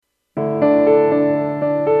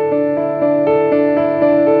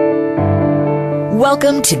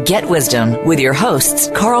Welcome to Get Wisdom with your hosts,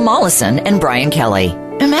 Carl Mollison and Brian Kelly.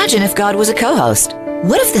 Imagine if God was a co-host.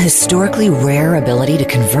 What if the historically rare ability to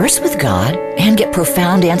converse with God and get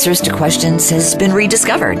profound answers to questions has been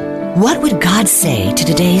rediscovered? What would God say to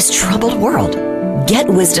today's troubled world? Get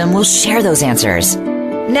Wisdom will share those answers.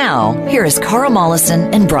 Now, here is Carl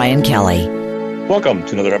Mollison and Brian Kelly. Welcome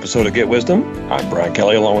to another episode of Get Wisdom. I'm Brian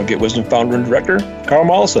Kelly, along with Get Wisdom founder and director, Carl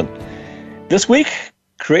Mollison. This week,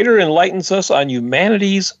 Creator enlightens us on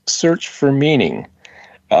humanity's search for meaning.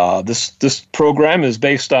 This program is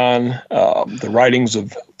based on the writings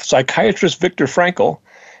of psychiatrist Viktor Frankl.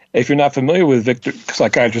 If you're not familiar with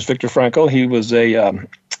psychiatrist Viktor Frankl, he was a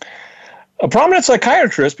prominent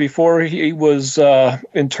psychiatrist before he was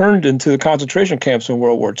interned into the concentration camps in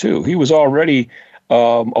World War II. He was already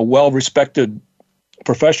a well-respected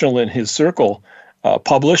professional in his circle,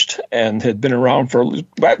 published, and had been around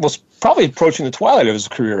was probably approaching the twilight of his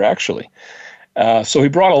career, actually. So he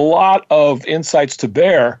brought a lot of insights to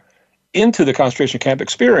bear into the concentration camp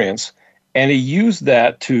experience, and he used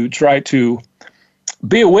that to try to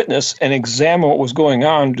be a witness and examine what was going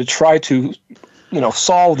on to try to,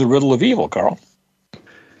 solve the riddle of evil, Carl.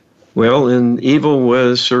 Well, and evil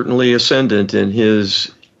was certainly ascendant in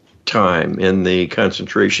his time in the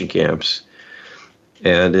concentration camps,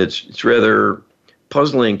 and it's rather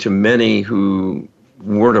puzzling to many who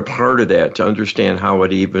weren't a part of that to understand how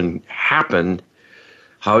it even happened.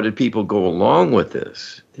 How did people go along with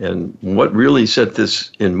this? And what really set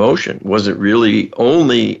this in motion? Was it really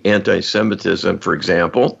only anti-Semitism, for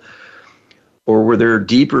example, or were there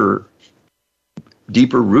deeper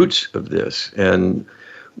roots of this? And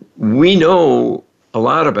we know a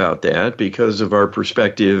lot about that because of our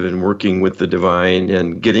perspective and working with the divine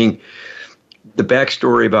and getting the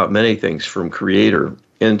backstory about many things from Creator.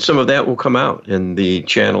 And some of that will come out in the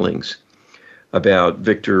channelings about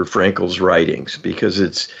Viktor Frankl's writings, because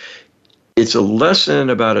it's a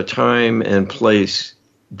lesson about a time and place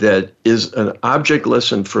that is an object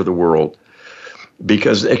lesson for the world,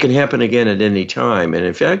 because it can happen again at any time. And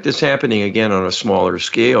in fact, it's happening again on a smaller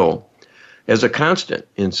scale as a constant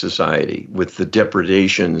in society, with the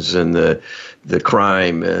depredations and the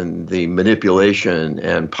crime and the manipulation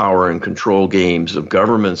and power and control games of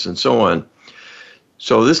governments and so on.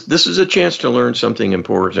 So this is a chance to learn something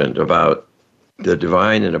important about the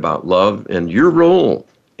divine and about love and your role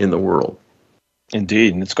in the world.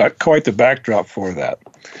 Indeed, and it's got quite the backdrop for that.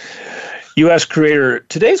 You asked Creator.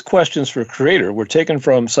 Today's questions for Creator were taken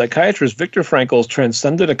from psychiatrist Viktor Frankl's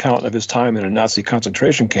transcendent account of his time in a Nazi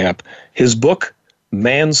concentration camp, his book,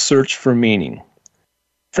 Man's Search for Meaning.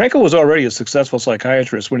 Frankl was already a successful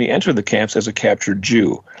psychiatrist when he entered the camps as a captured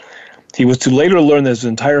Jew. He was to later learn that his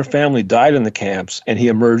entire family died in the camps, and he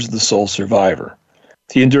emerged the sole survivor.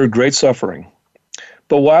 He endured great suffering.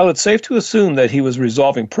 But while it's safe to assume that he was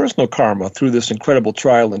resolving personal karma through this incredible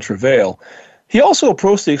trial and travail, he also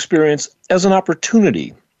approached the experience as an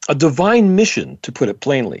opportunity, a divine mission, to put it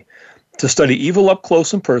plainly, to study evil up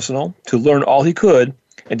close and personal, to learn all he could,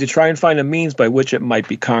 and to try and find a means by which it might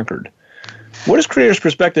be conquered. What is Creator's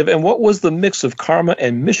perspective, and what was the mix of karma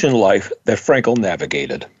and mission life that Frankl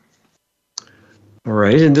navigated? All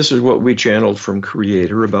right, and this is what we channeled from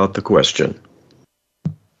Creator about the question.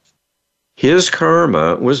 His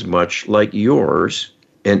karma was much like yours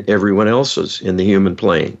and everyone else's in the human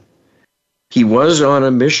plane. He was on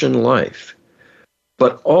a mission life,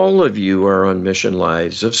 but all of you are on mission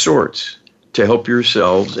lives of sorts to help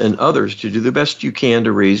yourselves and others to do the best you can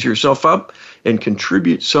to raise yourself up and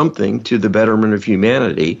contribute something to the betterment of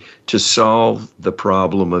humanity to solve the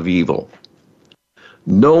problem of evil.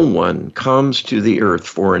 No one comes to the earth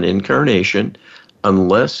for an incarnation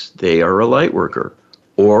unless they are a light worker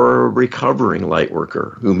or a recovering light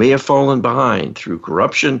worker who may have fallen behind through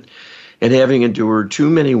corruption and having endured too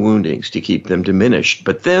many woundings to keep them diminished.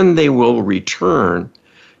 But then they will return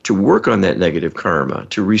to work on that negative karma,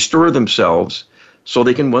 to restore themselves so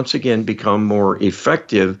they can once again become more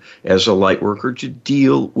effective as a light worker to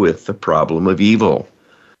deal with the problem of evil.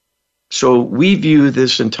 So we view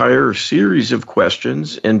this entire series of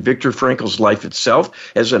questions and Viktor Frankl's life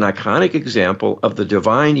itself as an iconic example of the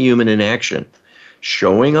divine human in action,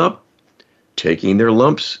 showing up, taking their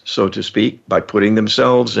lumps, so to speak, by putting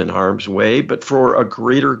themselves in harm's way, but for a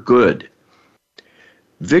greater good.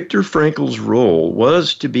 Viktor Frankl's role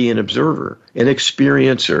was to be an observer, an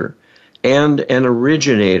experiencer, and an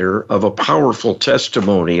originator of a powerful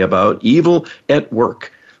testimony about evil at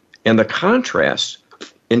work and the contrast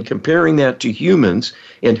in comparing that to humans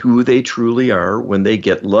and who they truly are when they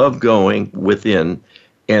get love going within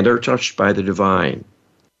and are touched by the divine.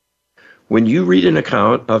 When you read an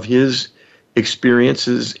account of his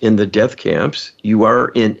experiences in the death camps, you are,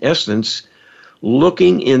 in essence,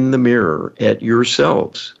 looking in the mirror at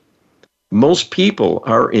yourselves. Most people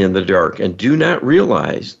are in the dark and do not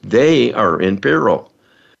realize they are in peril.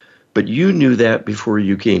 But you knew that before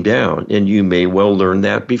you came down, and you may well learn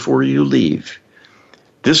that before you leave.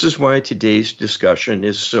 This is why today's discussion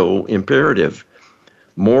is so imperative.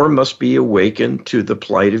 More must be awakened to the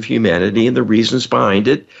plight of humanity and the reasons behind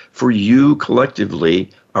it, for you collectively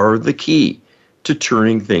are the key to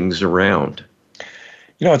turning things around.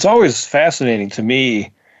 You know, it's always fascinating to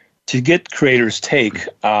me to get creators' take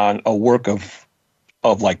on a work of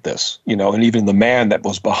like this, you know, and even the man that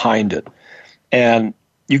was behind it. And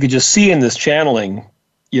you could just see in this channeling,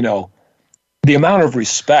 you know, the amount of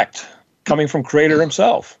respect coming from Creator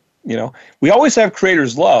himself. You know, we always have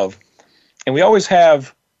Creator's love, and we always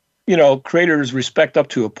have, you know, Creator's respect up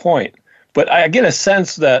to a point. But I get a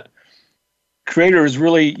sense that Creator is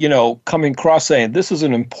really, you know, coming across saying, this is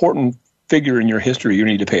an important figure in your history. You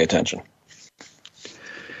need to pay attention.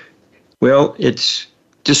 Well, it's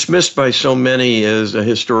dismissed by so many as a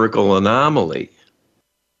historical anomaly.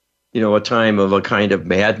 You know, a time of a kind of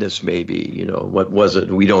madness, maybe. You know, what was it?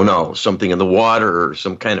 We don't know. Something in the water, or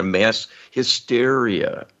some kind of mass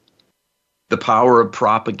hysteria. The power of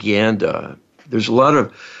propaganda. There's a lot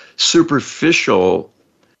of superficial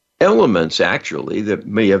elements, actually, that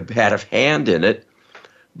may have had a hand in it,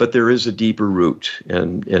 but there is a deeper root,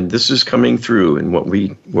 and this is coming through in what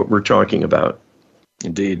we're talking about.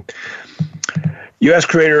 Indeed. U.S.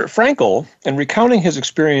 Creator Frankl, in recounting his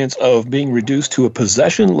experience of being reduced to a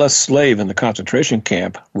possessionless slave in the concentration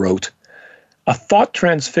camp, wrote, "A thought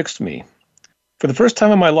transfixed me. For the first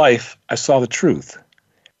time in my life, I saw the truth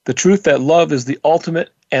that love is the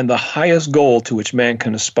ultimate and the highest goal to which man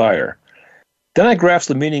can aspire. Then I grasped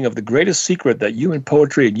the meaning of the greatest secret that human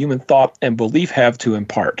poetry and human thought and belief have to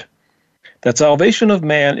impart, that salvation of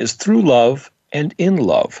man is through love and in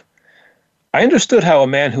love. I understood how a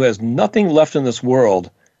man who has nothing left in this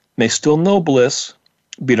world may still know bliss,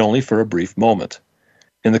 be it only for a brief moment,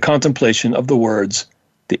 in the contemplation of the words,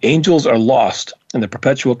 'The angels are lost in the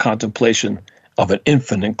perpetual contemplation of an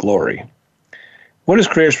infinite glory.'" What is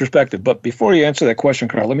Creator's perspective? But before you answer that question,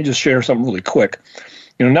 Carl, let me just share something really quick.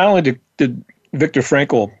 You know, not only did Viktor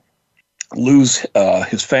Frankl lose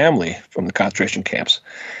his family from the concentration camps,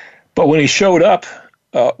 but when he showed up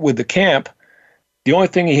with the camp, the only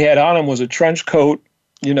thing he had on him was a trench coat,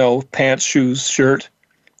 you know, pants, shoes, shirt,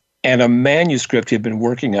 and a manuscript he had been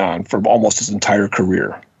working on for almost his entire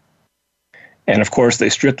career. And of course, they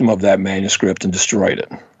stripped him of that manuscript and destroyed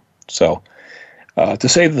it. So to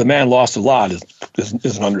say that the man lost a lot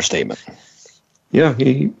is an understatement. Yeah,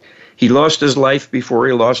 he lost his life before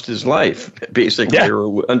he lost his life, basically, yeah.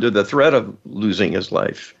 Or under the threat of losing his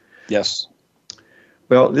life. Yes.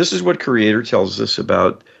 Well, this is what Creator tells us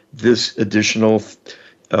about this additional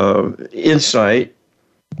insight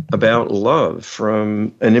about love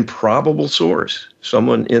from an improbable source,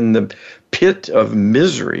 someone in the pit of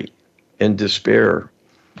misery and despair.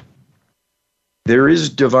 There is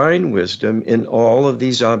divine wisdom in all of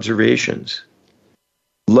these observations.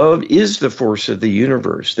 Love is the force of the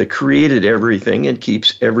universe that created everything and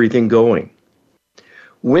keeps everything going.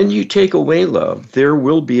 When you take away love, there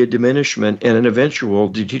will be a diminishment and an eventual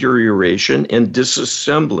deterioration and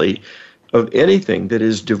disassembly of anything that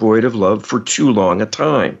is devoid of love for too long a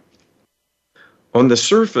time. On the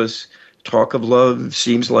surface, talk of love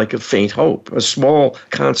seems like a faint hope, a small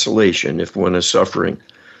consolation if one is suffering,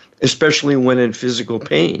 especially when in physical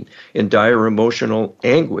pain, in dire emotional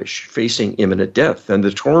anguish, facing imminent death, and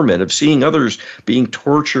the torment of seeing others being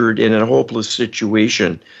tortured in a hopeless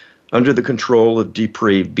situation under the control of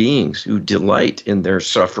depraved beings who delight in their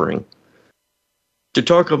suffering. To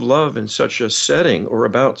talk of love in such a setting or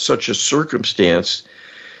about such a circumstance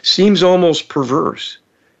seems almost perverse,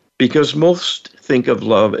 because most think of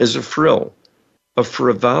love as a frill, a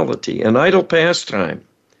frivolity, an idle pastime,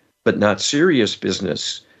 but not serious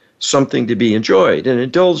business, something to be enjoyed and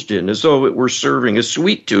indulged in as though it were serving a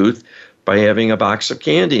sweet tooth by having a box of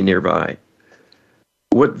candy nearby.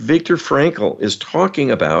 What Viktor Frankl is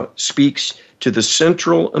talking about speaks to the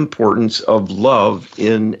central importance of love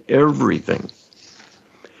in everything.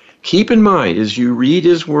 Keep in mind, as you read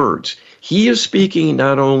his words, he is speaking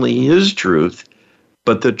not only his truth,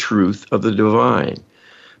 but the truth of the divine,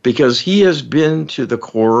 because he has been to the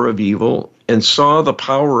core of evil and saw the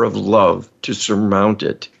power of love to surmount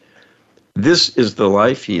it. This is the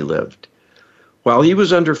life he lived. While he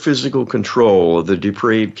was under physical control of the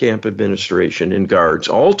depraved camp administration and guards,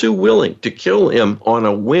 all too willing to kill him on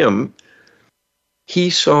a whim, he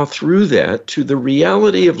saw through that to the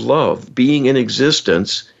reality of love being in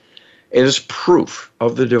existence as proof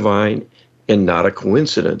of the divine and not a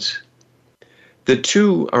coincidence. The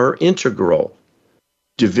two are integral,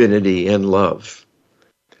 divinity and love.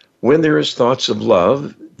 When there is thoughts of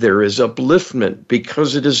love, there is upliftment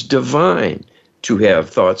because it is divine to have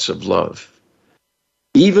thoughts of love.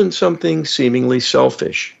 Even something seemingly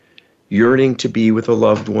selfish, yearning to be with a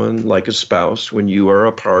loved one like a spouse when you are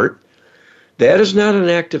apart, that is not an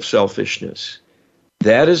act of selfishness.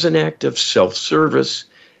 That is an act of self-service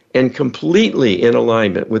and completely in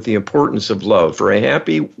alignment with the importance of love for a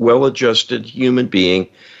happy, well-adjusted human being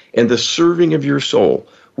and the serving of your soul,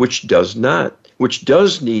 which does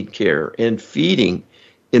need care and feeding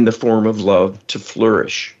in the form of love to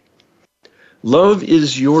flourish. Love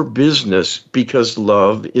is your business because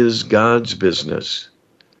love is God's business.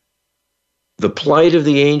 The plight of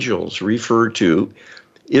the angels referred to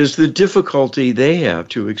is the difficulty they have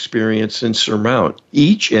to experience and surmount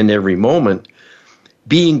each and every moment,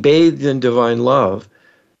 being bathed in divine love,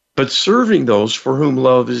 but serving those for whom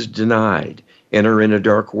love is denied and are in a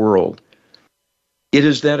dark world. It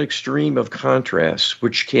is that extreme of contrast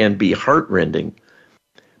which can be heartrending.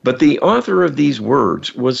 But the author of these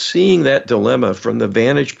words was seeing that dilemma from the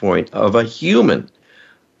vantage point of a human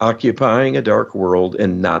occupying a dark world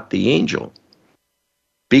and not the angel.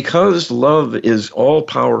 Because love is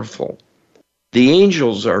all-powerful, the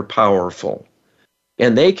angels are powerful,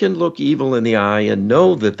 and they can look evil in the eye and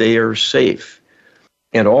know that they are safe,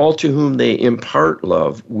 and all to whom they impart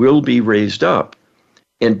love will be raised up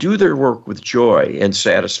and do their work with joy and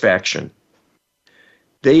satisfaction.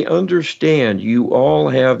 They understand you all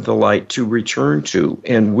have the light to return to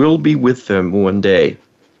and will be with them one day.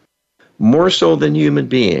 More so than human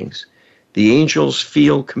beings, the angels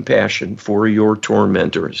feel compassion for your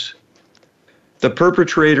tormentors. The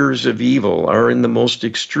perpetrators of evil are in the most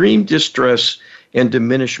extreme distress and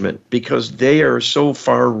diminishment because they are so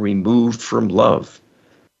far removed from love.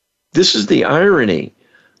 This is the irony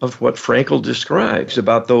of what Frankl describes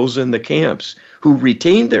about those in the camps who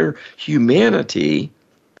retain their humanity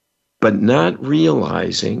but not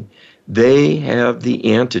realizing they have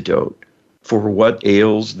the antidote for what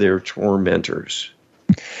ails their tormentors.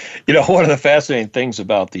 You know, one of the fascinating things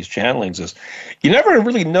about these channelings is you never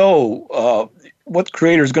really know what the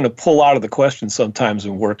creator is going to pull out of the question sometimes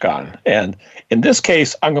and work on. And in this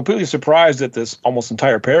case, I'm completely surprised at this almost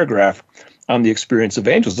entire paragraph on the experience of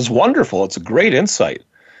angels. It's wonderful. It's a great insight.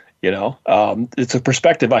 You know, it's a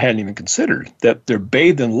perspective I hadn't even considered, that they're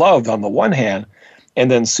bathed in love on the one hand and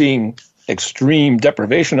then seeing extreme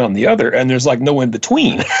deprivation on the other, and there's like no in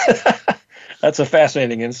between. That's a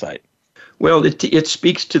fascinating insight. Well, it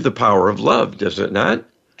speaks to the power of love, does it not?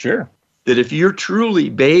 Sure. That if you're truly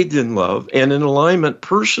bathed in love and in alignment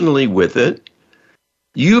personally with it,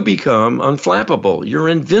 you become unflappable. You're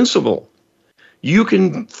invincible. You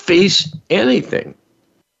can face anything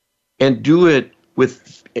and do it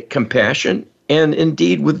with compassion and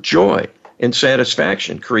indeed with joy and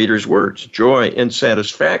satisfaction. Creator's words, joy and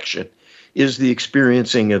satisfaction is the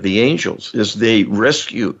experiencing of the angels as they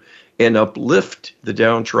rescue and uplift the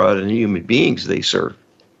downtrodden human beings they serve.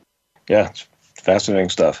 Yeah, it's fascinating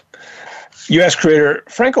stuff. U.S. creator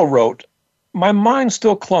Frankl wrote, "My mind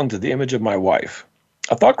still clung to the image of my wife.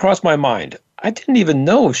 A thought crossed my mind. I didn't even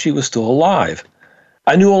know if she was still alive.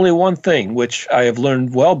 I knew only one thing, which I have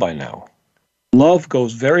learned well by now. Love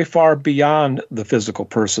goes very far beyond the physical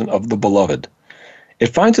person of the beloved.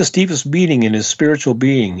 It finds its deepest meaning in his spiritual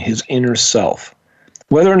being, his inner self.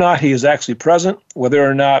 Whether or not he is actually present, whether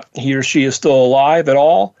or not he or she is still alive at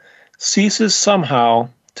all, ceases somehow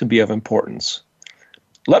to be of importance.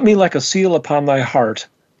 Let me like a seal upon thy heart.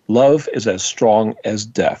 Love is as strong as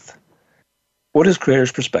death." What is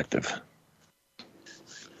Creator's perspective?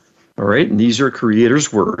 All right, and these are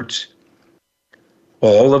Creator's words.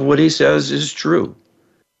 All of what he says is true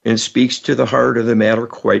and speaks to the heart of the matter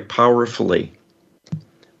quite powerfully.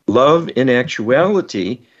 Love, in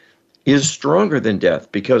actuality, is stronger than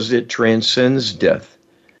death because it transcends death.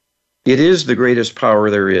 It is the greatest power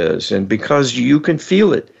there is, and because you can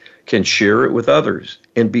feel it, can share it with others,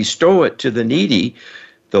 and bestow it to the needy,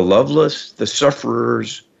 the loveless, the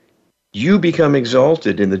sufferers, you become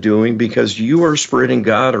exalted in the doing because you are spreading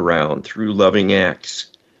God around through loving acts.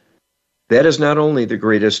 That is not only the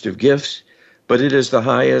greatest of gifts, but it is the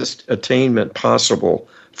highest attainment possible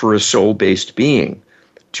for a soul-based being,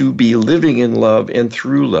 to be living in love and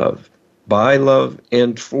through love, by love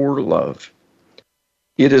and for love.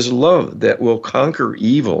 It is love that will conquer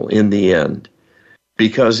evil in the end,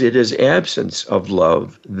 because it is absence of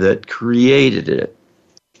love that created it.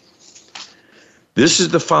 This is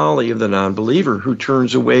the folly of the non-believer who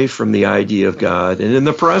turns away from the idea of God and in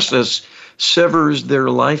the process severs their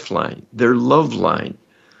lifeline, their love line.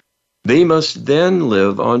 They must then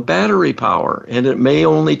live on battery power, and it may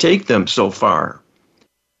only take them so far.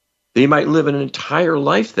 They might live an entire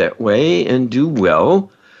life that way and do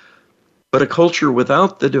well, but a culture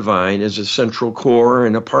without the divine as a central core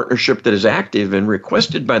and a partnership that is active and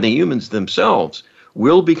requested by the humans themselves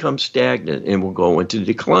will become stagnant and will go into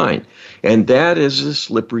decline. And that is a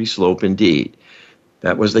slippery slope indeed.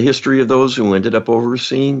 That was the history of those who ended up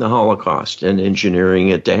overseeing the Holocaust and engineering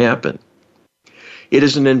it to happen. It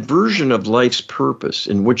is an inversion of life's purpose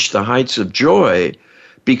in which the heights of joy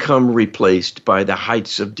become replaced by the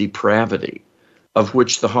heights of depravity, of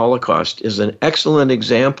which the Holocaust is an excellent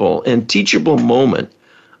example and teachable moment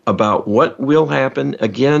about what will happen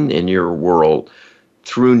again in your world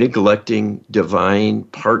through neglecting divine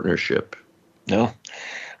partnership. No,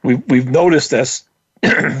 we've noticed this.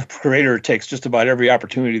 Creator takes just about every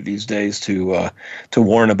opportunity these days to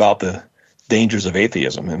warn about the dangers of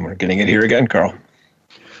atheism, and we're getting it here again, Carl.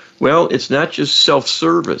 Well, it's not just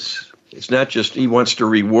self-service. It's not just he wants to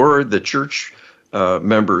reward the church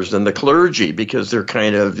members and the clergy because they're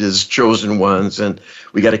kind of his chosen ones, and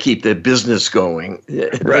we got to keep the business going.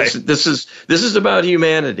 Right. This is about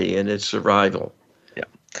humanity and its survival. Yeah.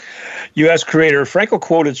 U.S. Creator Frankl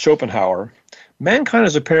quoted Schopenhauer. Mankind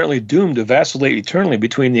is apparently doomed to vacillate eternally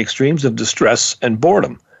between the extremes of distress and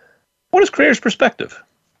boredom. What is Creator's perspective?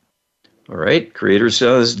 All right. Creator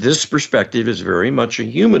says this perspective is very much a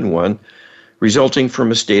human one, resulting from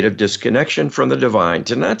a state of disconnection from the divine,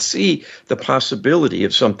 to not see the possibility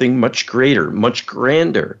of something much greater, much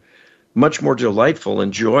grander, much more delightful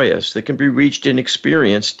and joyous that can be reached and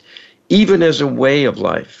experienced even as a way of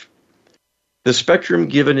life. The spectrum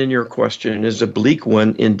given in your question is a bleak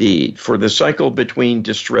one indeed, for the cycle between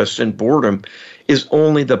distress and boredom is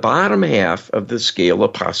only the bottom half of the scale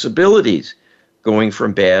of possibilities, going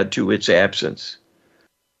from bad to its absence,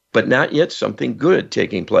 but not yet something good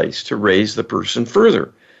taking place to raise the person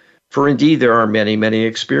further. For indeed, there are many, many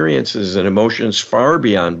experiences and emotions far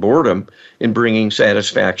beyond boredom in bringing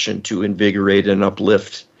satisfaction to invigorate and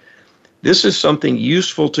uplift. This is something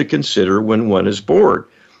useful to consider when one is bored.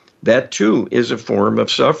 That too is a form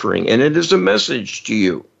of suffering, and it is a message to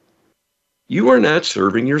you. You are not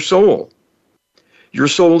serving your soul. Your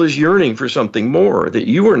soul is yearning for something more that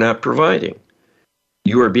you are not providing.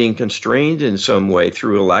 You are being constrained in some way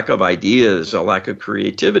through a lack of ideas, a lack of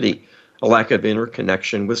creativity, a lack of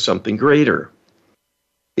interconnection with something greater.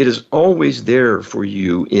 It is always there for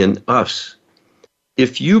you in us.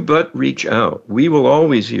 If you but reach out, we will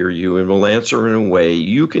always hear you and will answer in a way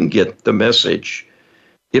you can get the message.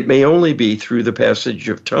 It may only be through the passage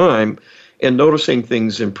of time and noticing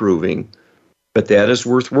things improving, but that is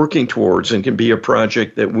worth working towards and can be a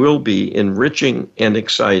project that will be enriching and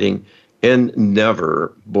exciting and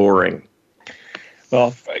never boring.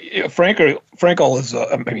 Well, Frankl is,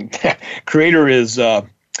 Creator is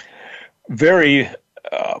very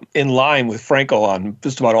in line with Frankl on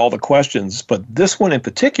just about all the questions, but this one in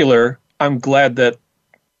particular, I'm glad that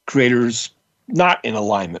Creator's not in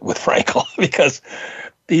alignment with Frankl, because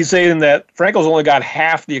he's saying that Frankl's only got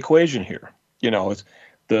half the equation here. You know, it's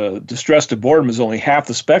the distress to boredom is only half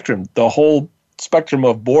the spectrum. The whole spectrum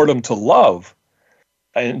of boredom to love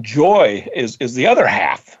and joy is the other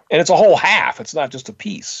half, and it's a whole half. It's not just a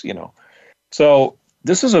piece, you know. So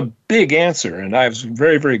this is a big answer, and I was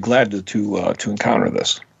very, very glad to encounter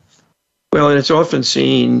this. Well, and it's often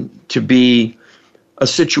seen to be a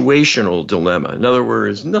situational dilemma. In other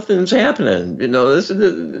words, nothing's happening.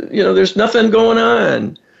 There's nothing going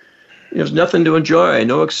on. There's nothing to enjoy,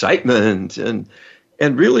 no excitement, and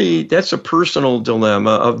really, that's a personal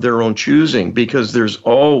dilemma of their own choosing, because there's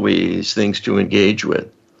always things to engage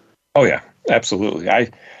with. Oh yeah, absolutely.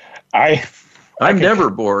 I'm never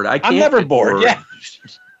bored. I'm never bored. Yeah,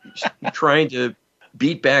 trying to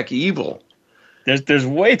beat back evil. There's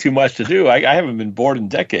way too much to do. I haven't been bored in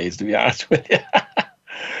decades, to be honest with you.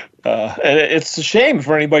 And it's a shame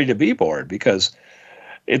for anybody to be bored, because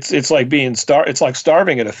it's like being It's like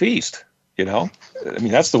starving at a feast. You know, I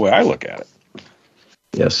mean, that's the way I look at it.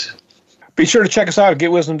 Yes. Be sure to check us out at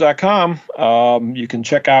getwisdom.com. You can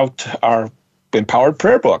check out our Empowered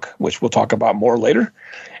Prayer Book, which we'll talk about more later.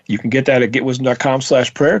 You can get that at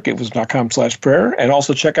getwisdom.com/prayer, getwisdom.com/prayer, and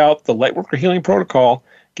also check out the Lightworker Healing Protocol,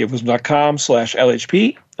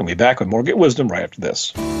 getwisdom.com/LHP. And we'll be back with more Get Wisdom right after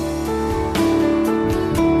this.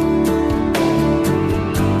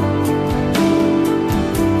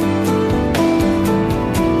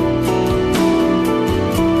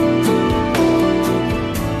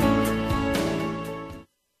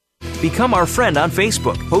 Become our friend on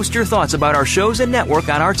Facebook. Post your thoughts about our shows and network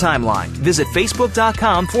on our timeline. Visit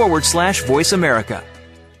facebook.com/Voice America.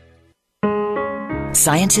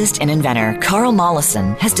 Scientist and inventor Carl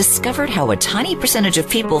Mollison has discovered how a tiny percentage of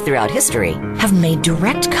people throughout history have made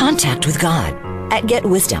direct contact with God. At Get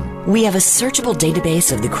Wisdom, we have a searchable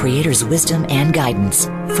database of the Creator's wisdom and guidance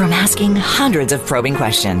from asking hundreds of probing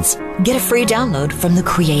questions. Get a free download from the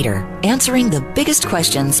Creator, answering the biggest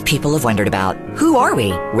questions people have wondered about. Who are we?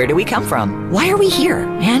 Where do we come from? Why are we here?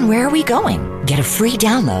 And where are we going? Get a free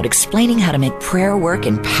download explaining how to make prayer work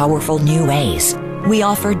in powerful new ways. We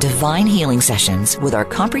offer divine healing sessions with our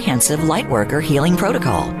comprehensive Lightworker healing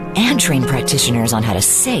protocol and train practitioners on how to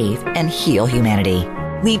save and heal humanity.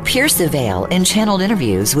 We pierce the veil in channeled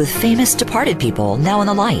interviews with famous departed people now in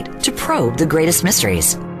the light to probe the greatest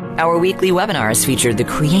mysteries. Our weekly webinars feature the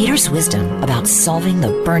Creator's wisdom about solving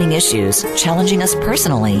the burning issues challenging us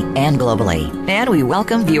personally and globally. And we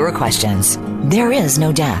welcome viewer questions. There is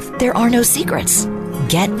no death. There are no secrets.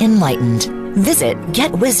 Get enlightened. Visit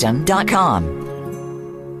getwisdom.com.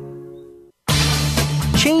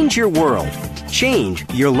 Change your world. Change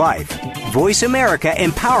your life.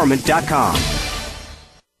 VoiceAmericaEmpowerment.com.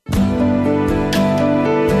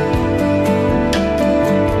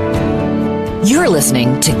 You're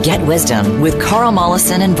listening to Get Wisdom with Carl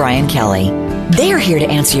Mollison and Brian Kelly. They are here to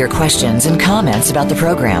answer your questions and comments about the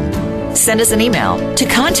program. Send us an email to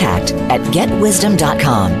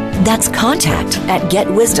contact@getwisdom.com. That's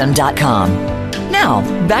contact@getwisdom.com.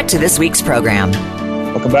 Now, back to this week's program.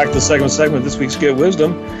 Welcome back to the segment of this week's Get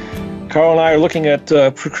Wisdom. Carl and I are looking at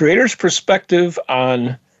Creator's perspective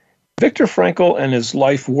on Viktor Frankl and his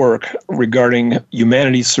life work regarding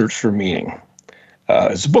humanity's search for meaning.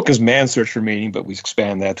 His book is Man's Search for Meaning, but we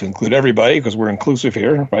expand that to include everybody because we're inclusive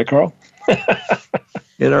here, right, Carl?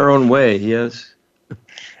 In our own way, yes.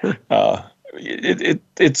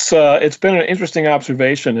 It's been an interesting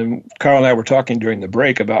observation, and Carl and I were talking during the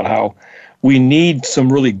break about how we need some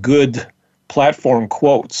really good platform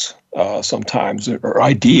quotes sometimes, or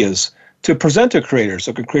ideas to present to creators,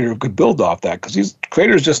 so a creator could build off that, because these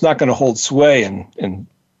creators just not going to hold sway and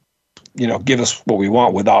give us what we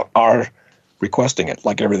want without our requesting it,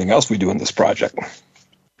 like everything else we do in this project.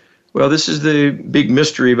 Well, this is the big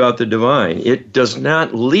mystery about the divine. It does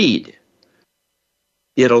not lead.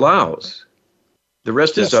 It allows. The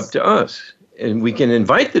rest is up to us. And we can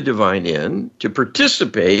invite the divine in to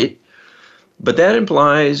participate, but that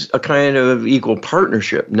implies a kind of equal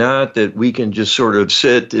partnership, not that we can just sort of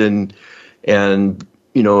sit and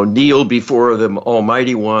kneel before the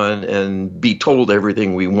Almighty One and be told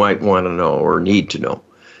everything we might want to know or need to know.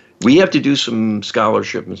 We have to do some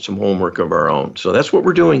scholarship and some homework of our own. So that's what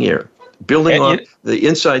we're doing here, building on the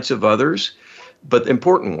insights of others, but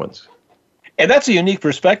important ones. And that's a unique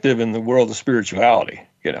perspective in the world of spirituality,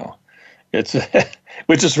 It's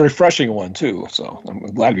which is a refreshing one, too. So I'm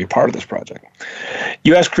glad to be a part of this project.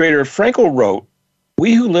 U.S. creator Frankl wrote,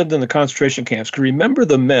 "We who lived in the concentration camps can remember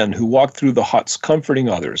the men who walked through the huts comforting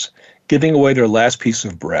others, giving away their last piece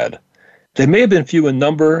of bread. They may have been few in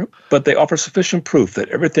number, but they offer sufficient proof that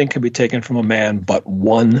everything can be taken from a man but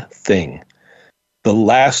one thing, the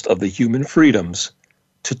last of the human freedoms,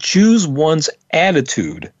 to choose one's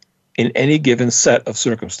attitude in any given set of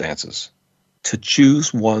circumstances, to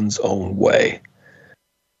choose one's own way."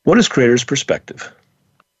 What is Creator's perspective?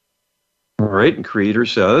 All right, and Creator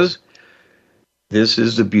says, this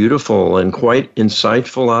is a beautiful and quite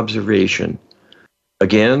insightful observation.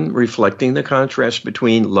 Again, reflecting the contrast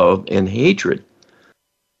between love and hatred.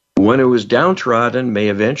 One who is downtrodden may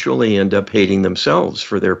eventually end up hating themselves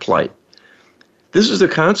for their plight. This is the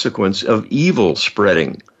consequence of evil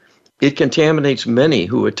spreading. It contaminates many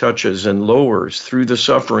who it touches and lowers through the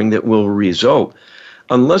suffering that will result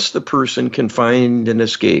unless the person can find an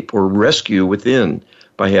escape or rescue within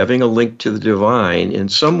by having a link to the divine in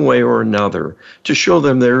some way or another to show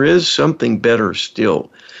them there is something better still,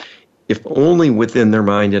 if only within their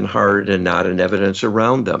mind and heart and not in evidence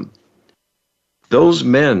around them. Those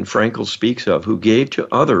men Frankl speaks of who gave to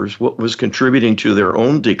others what was contributing to their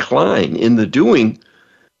own decline in the doing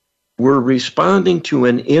were responding to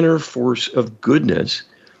an inner force of goodness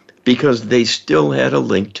because they still had a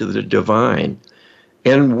link to the divine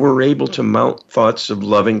and were able to mount thoughts of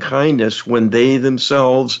loving kindness when they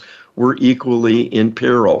themselves were equally in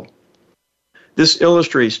peril. This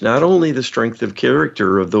illustrates not only the strength of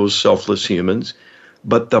character of those selfless humans,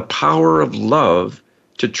 but the power of love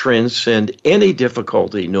to transcend any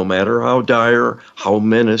difficulty, no matter how dire, how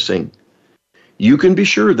menacing. You can be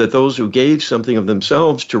sure that those who gave something of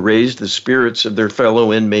themselves to raise the spirits of their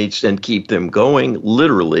fellow inmates and keep them going,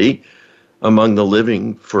 literally, among the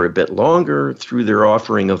living for a bit longer through their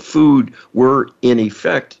offering of food were, in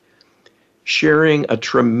effect, sharing a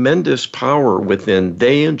tremendous power within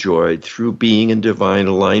they enjoyed through being in divine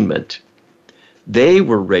alignment. They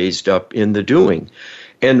were raised up in the doing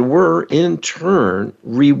and were, in turn,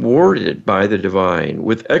 rewarded by the divine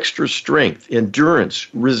with extra strength,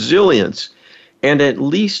 endurance, resilience, and at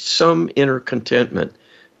least some inner contentment,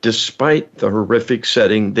 despite the horrific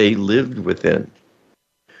setting they lived within.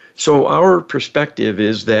 So our perspective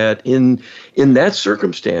is that in that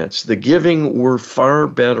circumstance, the giving were far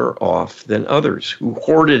better off than others who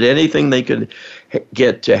hoarded anything they could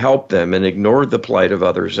get to help them and ignored the plight of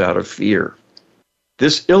others out of fear.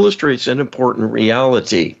 This illustrates an important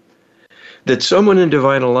reality, that someone in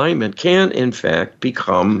divine alignment can, in fact,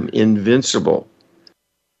 become invincible.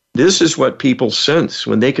 This is what people sense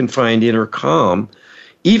when they can find inner calm,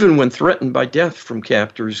 even when threatened by death from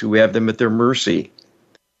captors who have them at their mercy.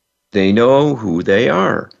 They know who they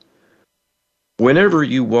are. Whenever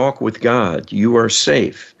you walk with God, you are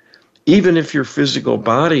safe, even if your physical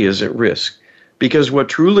body is at risk, because what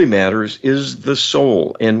truly matters is the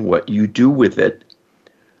soul and what you do with it.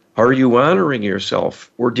 Are you honoring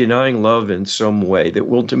yourself or denying love in some way that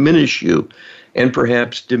will diminish you and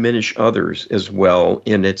perhaps diminish others as well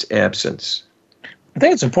in its absence? I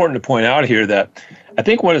think it's important to point out here that I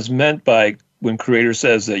think what is meant by when Creator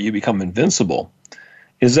says that you become invincible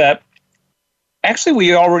is that actually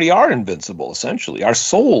we already are invincible, essentially. Our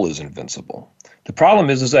soul is invincible. The problem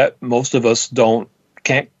is that most of us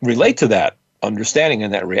can't relate to that understanding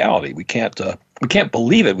and that reality. We can't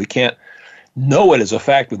believe it. We can't know it as a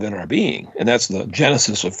fact within our being, and that's the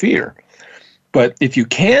genesis of fear. But if you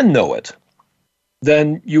can know it,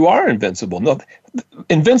 then you are invincible. No,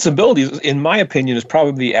 invincibility, in my opinion, is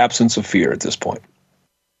probably the absence of fear at this point.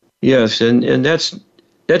 Yes, and that's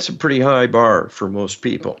a pretty high bar for most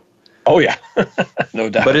people. Oh, yeah, no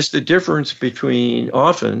doubt. But it's the difference between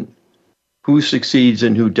often who succeeds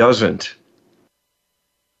and who doesn't.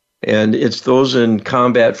 And it's those in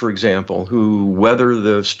combat, for example, who weather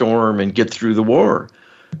the storm and get through the war,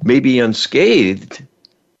 maybe unscathed,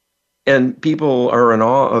 and people are in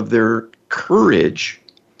awe of their courage.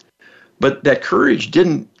 But that courage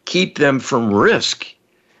didn't keep them from risk.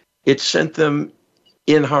 It sent them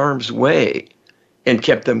in harm's way and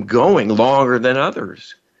kept them going longer than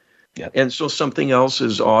others. Yep. And so something else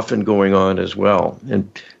is often going on as well. And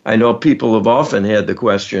I know people have often had the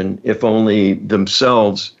question, if only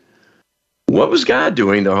themselves, what was God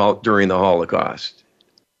doing during the Holocaust?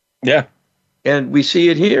 Yeah. And we see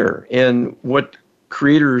it here. And what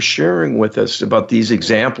Creator is sharing with us about these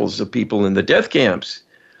examples of people in the death camps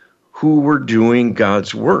who were doing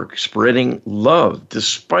God's work, spreading love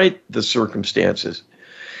despite the circumstances.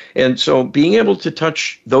 And so being able to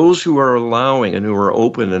touch those who are allowing and who are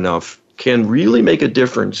open enough can really make a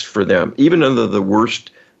difference for them, even under the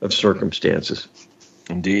worst of circumstances.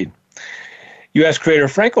 Indeed. U.S. Creator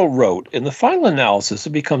Frankl wrote, in the final analysis,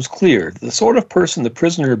 it becomes clear that the sort of person the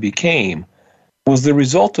prisoner became was the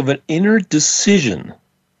result of an inner decision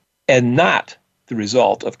and not the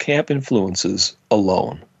result of camp influences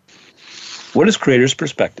alone. What is Creator's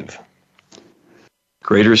perspective?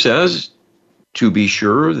 Creator says, to be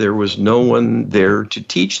sure, there was no one there to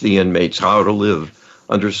teach the inmates how to live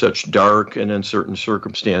under such dark and uncertain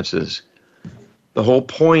circumstances. The whole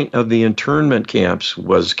point of the internment camps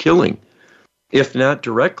was killing, if not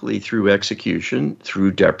directly through execution,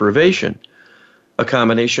 through deprivation. A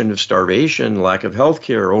combination of starvation, lack of health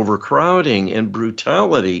care, overcrowding, and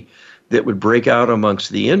brutality that would break out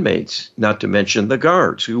amongst the inmates, not to mention the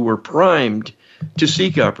guards, who were primed to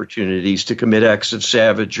seek opportunities to commit acts of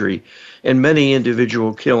savagery and many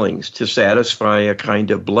individual killings to satisfy a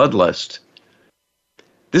kind of bloodlust.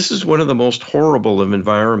 This is one of the most horrible of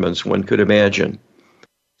environments one could imagine.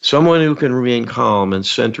 Someone who can remain calm and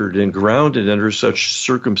centered and grounded under such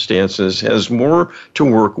circumstances has more to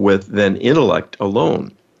work with than intellect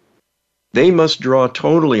alone. They must draw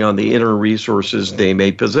totally on the inner resources they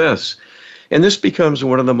may possess, and this becomes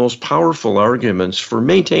one of the most powerful arguments for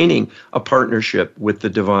maintaining a partnership with the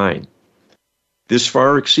divine. This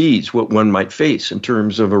far exceeds what one might face in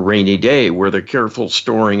terms of a rainy day, where the careful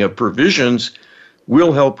storing of provisions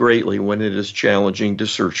will help greatly when it is challenging to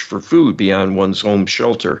search for food beyond one's home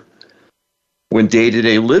shelter. When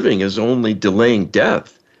day-to-day living is only delaying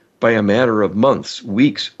death by a matter of months,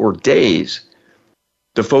 weeks, or days,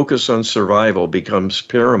 the focus on survival becomes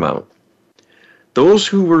paramount. Those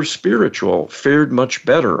who were spiritual fared much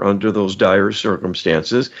better under those dire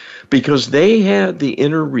circumstances because they had the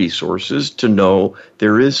inner resources to know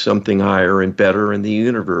there is something higher and better in the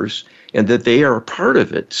universe and that they are a part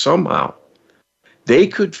of it somehow. They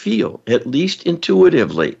could feel, at least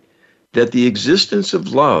intuitively, that the existence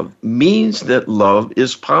of love means that love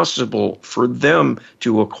is possible for them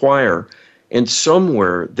to acquire, and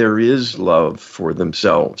somewhere there is love for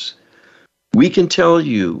themselves. We can tell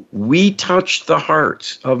you, we touch the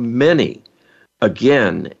hearts of many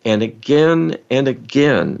again and again and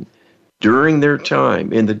again during their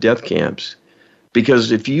time in the death camps.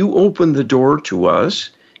 Because if you open the door to us,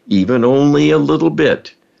 even only a little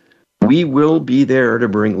bit, we will be there to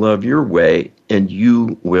bring love your way, and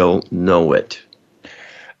you will know it.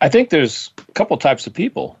 I think there's a couple types of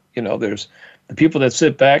people. There's the people that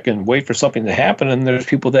sit back and wait for something to happen, and there's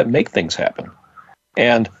people that make things happen.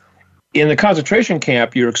 And in the concentration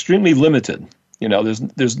camp, you're extremely limited. There's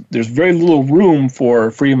very little room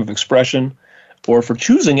for freedom of expression or for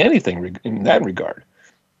choosing anything in that regard.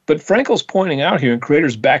 But Frankl's pointing out here, and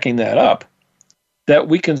Creator's backing that up, that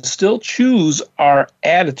we can still choose our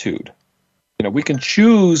attitude. We can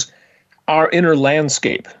choose our inner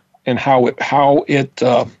landscape and how it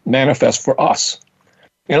manifests for us.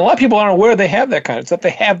 And a lot of people aren't aware they have that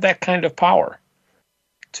kind of power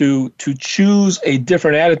to choose a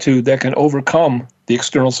different attitude that can overcome the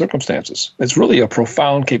external circumstances. It's really a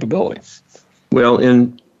profound capability. Well,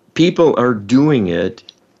 and people are doing it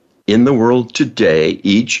in the world today,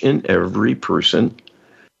 each and every person,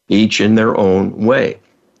 each in their own way.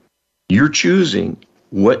 You're choosing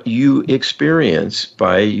what you experience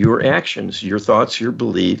by your actions, your thoughts, your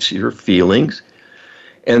beliefs, your feelings,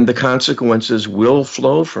 and the consequences will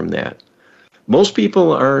flow from that. Most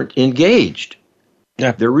people aren't engaged.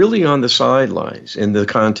 Yeah. They're really on the sidelines in the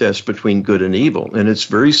contest between good and evil, and it's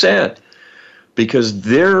very sad because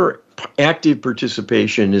their active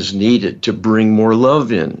participation is needed to bring more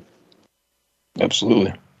love in.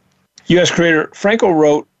 Absolutely. U.S. Creator, Frankl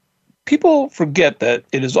wrote, people forget that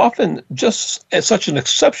it is often just such an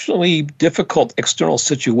exceptionally difficult external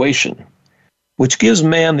situation which gives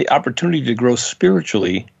man the opportunity to grow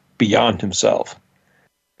spiritually beyond himself.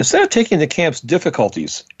 Instead of taking the camp's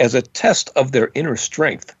difficulties as a test of their inner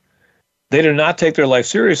strength, they did not take their life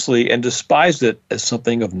seriously and despised it as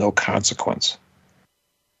something of no consequence.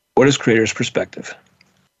 What is Creator's perspective?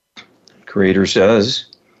 Creator says,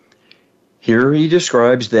 here he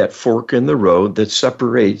describes that fork in the road that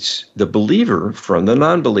separates the believer from the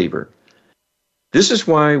non-believer. This is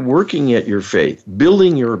why working at your faith,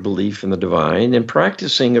 building your belief in the divine, and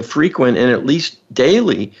practicing a frequent and at least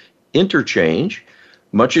daily interchange,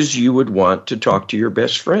 much as you would want to talk to your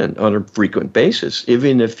best friend on a frequent basis,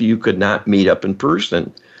 even if you could not meet up in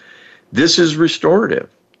person. This is restorative,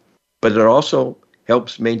 but it also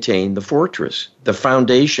helps maintain the fortress, the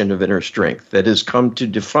foundation of inner strength that has come to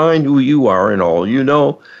define who you are and all you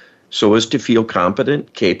know, so as to feel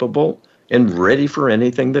competent, capable, and ready for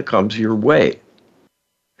anything that comes your way.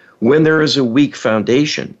 When there is a weak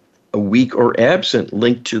foundation, a weak or absent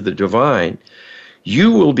link to the divine,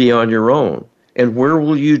 you will be on your own. And where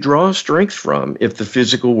will you draw strength from if the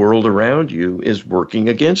physical world around you is working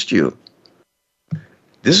against you?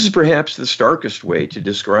 This is perhaps the starkest way to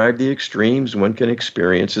describe the extremes one can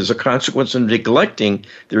experience as a consequence of neglecting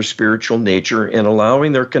their spiritual nature and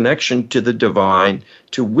allowing their connection to the divine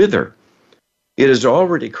to wither. It is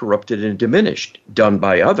already corrupted and diminished, done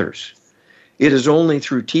by others. It is only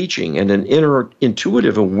through teaching and an inner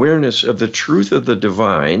intuitive awareness of the truth of the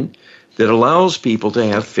divine that allows people to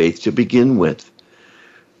have faith to begin with.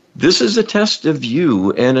 This is a test of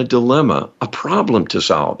you and a dilemma, a problem to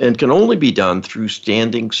solve, and can only be done through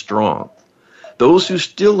standing strong. Those who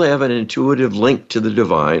still have an intuitive link to the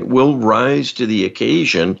divine will rise to the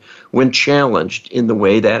occasion when challenged in the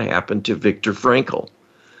way that happened to Viktor Frankl,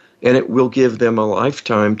 and it will give them a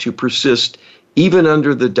lifetime to persist even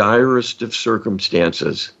under the direst of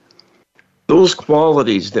circumstances. Those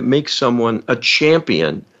qualities that make someone a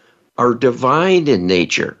champion are divine in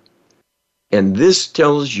nature. And this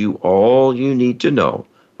tells you all you need to know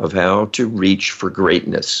of how to reach for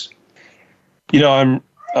greatness. I'm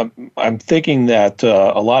thinking that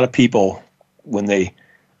a lot of people, when they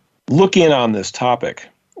look in on this topic,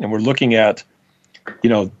 and we're looking at,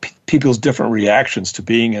 people's different reactions to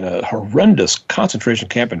being in a horrendous concentration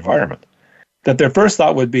camp environment, that their first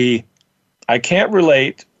thought would be, I can't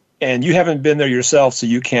relate, and you haven't been there yourself, so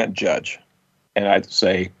you can't judge. And I'd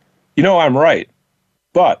say, I'm right,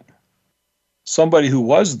 but somebody who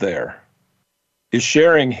was there is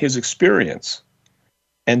sharing his experience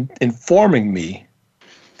and informing me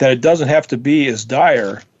that it doesn't have to be as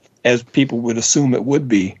dire as people would assume it would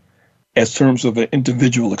be as terms of an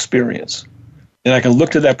individual experience. And I can look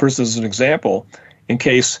to that person as an example in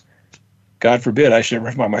case, God forbid, I should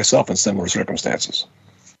ever find myself in similar circumstances.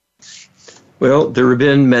 Well, there have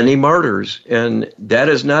been many martyrs, and that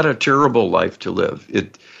is not a terrible life to live.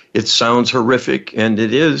 It sounds horrific, and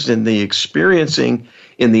it is in the experiencing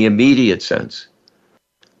in the immediate sense.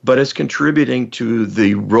 But it's contributing to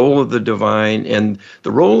the role of the divine and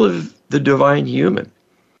the role of the divine human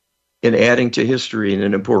in adding to history in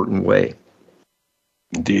an important way.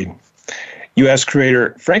 Indeed. U.S.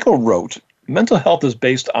 creator Frankl wrote, mental health is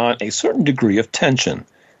based on a certain degree of tension,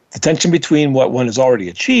 the tension between what one has already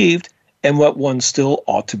achieved and what one still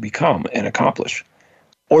ought to become and accomplish,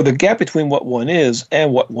 or the gap between what one is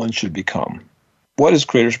and what one should become. What is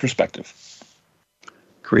Creator's perspective?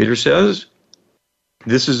 Creator says,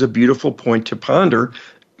 this is a beautiful point to ponder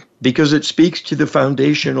because it speaks to the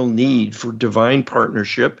foundational need for divine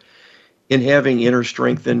partnership in having inner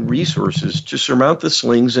strength and resources to surmount the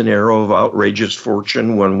slings and arrow of outrageous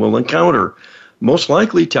fortune one will encounter, most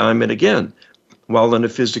likely time and again, while in a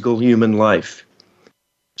physical human life.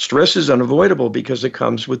 Stress is unavoidable because it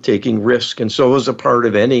comes with taking risk, and so is a part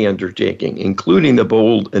of any undertaking, including the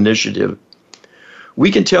bold initiative.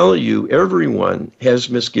 We can tell you everyone has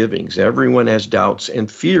misgivings, everyone has doubts and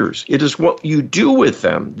fears. It is what you do with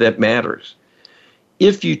them that matters.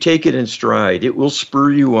 If you take it in stride, it will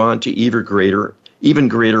spur you on to even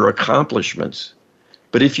greater accomplishments.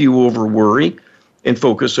 But if you overworry and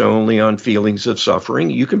focus only on feelings of suffering,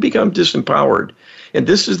 you can become disempowered. And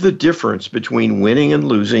this is the difference between winning and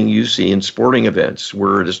losing you see in sporting events,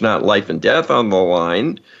 where it is not life and death on the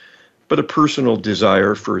line, but a personal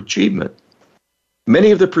desire for achievement.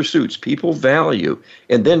 Many of the pursuits people value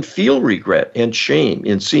and then feel regret and shame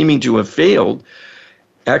in seeming to have failed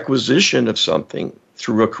acquisition of something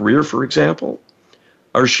through a career, for example,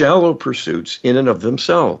 are shallow pursuits in and of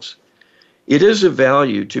themselves. It is of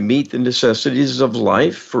value to meet the necessities of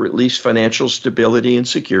life for at least financial stability and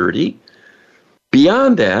security.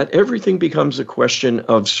 Beyond that, everything becomes a question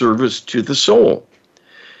of service to the soul.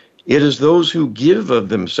 It is those who give of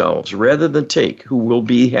themselves rather than take who will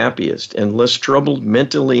be happiest and less troubled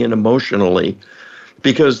mentally and emotionally,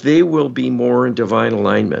 because they will be more in divine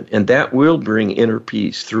alignment, and that will bring inner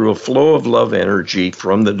peace through a flow of love energy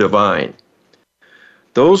from the divine.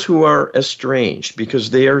 Those who are estranged because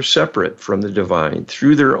they are separate from the divine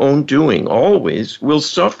through their own doing always will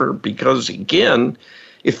suffer because, again,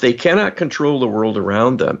 if they cannot control the world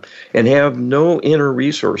around them and have no inner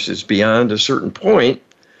resources beyond a certain point,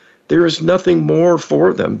 there is nothing more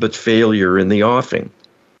for them but failure in the offing.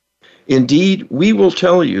 Indeed, we will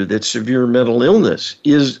tell you that severe mental illness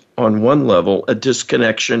is, on one level, a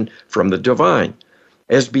disconnection from the divine,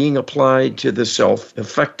 as being applied to the self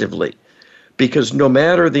effectively. Because no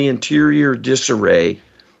matter the interior disarray,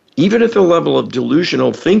 even at the level of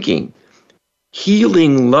delusional thinking,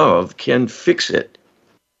 healing love can fix it.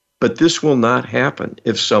 But this will not happen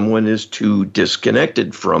if someone is too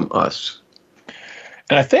disconnected from us.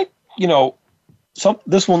 And I think,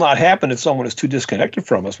 this will not happen if someone is too disconnected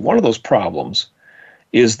from us. One of those problems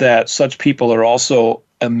is that such people are also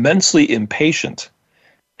immensely impatient.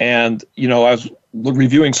 And, I was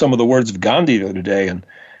reviewing some of the words of Gandhi the other day, and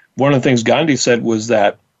one of the things Gandhi said was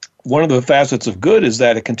that one of the facets of good is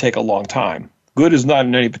that it can take a long time. Good is not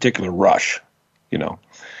in any particular rush,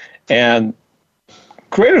 And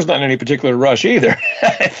Creator's not in any particular rush either.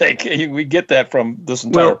 I think we get that from this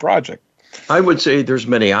entire project. I would say there's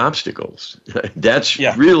many obstacles. That's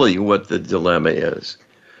really what the dilemma is.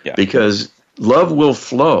 Yeah. Because love will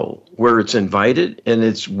flow where it's invited and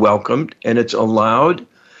it's welcomed and it's allowed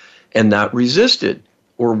and not resisted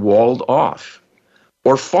or walled off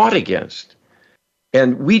or fought against.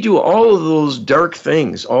 And we do all of those dark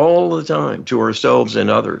things all the time to ourselves and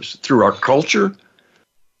others through our culture,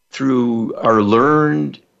 through our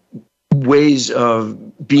learned ways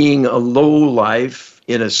of being a low life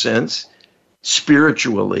in a sense.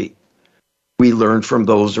 Spiritually, we learn from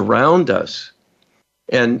those around us,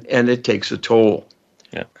 and it takes a toll.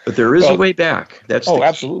 Yeah, but there is a way back. That's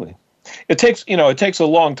absolutely. It takes a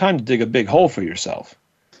long time to dig a big hole for yourself,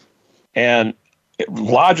 and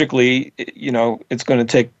logically, it's going to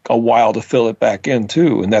take a while to fill it back in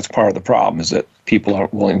too, and that's part of the problem. Is that people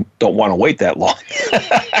don't want to wait that long.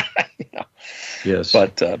 Yes,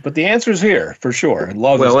 but the answer is here for sure. And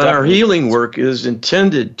love. Well, and our healing work is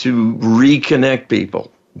intended to reconnect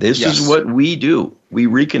people. This is what we do. We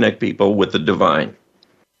reconnect people with the divine.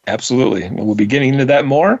 Absolutely. And we'll be getting into that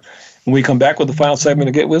more when we come back with the final segment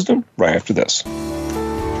of Get Wisdom right after this.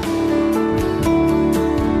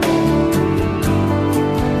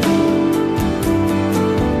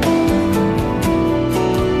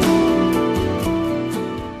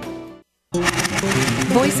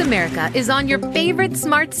 Voice America America is on your favorite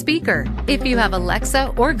smart speaker. If you have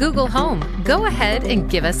Alexa or Google Home, go ahead and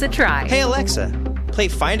give us a try. Hey Alexa, play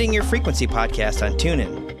Finding Your Frequency podcast on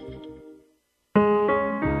TuneIn.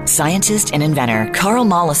 Scientist and inventor Carl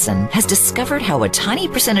Mollison has discovered how a tiny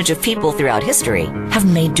percentage of people throughout history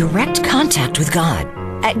have made direct contact with God.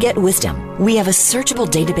 At Get Wisdom, we have a searchable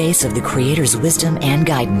database of the Creator's wisdom and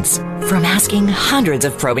guidance from asking hundreds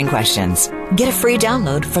of probing questions. Get a free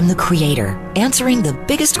download from the Creator, answering the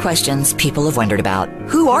biggest questions people have wondered about.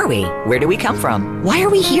 Who are we? Where do we come from? Why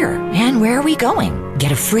are we here? And where are we going?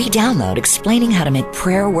 Get a free download explaining how to make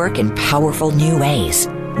prayer work in powerful new ways.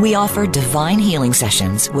 We offer divine healing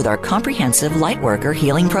sessions with our comprehensive Lightworker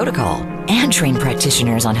healing protocol and train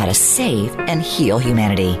practitioners on how to save and heal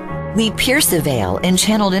humanity. We pierce the veil in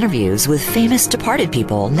channeled interviews with famous departed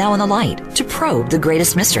people now in the light to probe the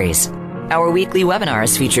greatest mysteries. Our weekly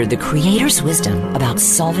webinars feature the Creator's wisdom about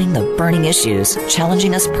solving the burning issues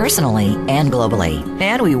challenging us personally and globally.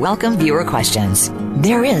 And we welcome viewer questions.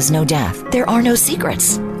 There is no death. There are no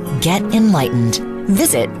secrets. Get enlightened.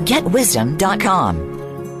 Visit getwisdom.com.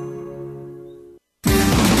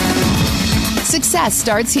 Success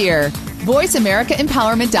starts here.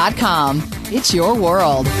 VoiceAmericaEmpowerment.com. It's your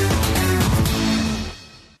world.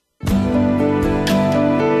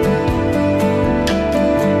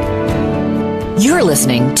 You're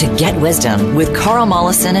listening to Get Wisdom with Carl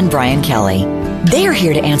Mollison and Brian Kelly. They are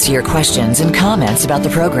here to answer your questions and comments about the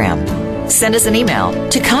program. Send us an email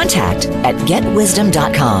to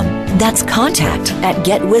contact@getwisdom.com. That's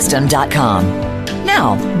contact@getwisdom.com.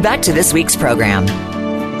 Now, back to this week's program.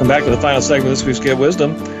 Welcome back to the final segment of this week's Get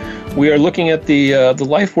Wisdom. We are looking at the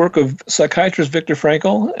life work of psychiatrist Viktor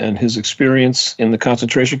Frankl and his experience in the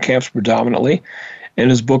concentration camps predominantly, and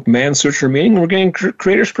his book Man's Search for Meaning. We're getting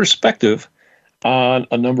Creator's perspective on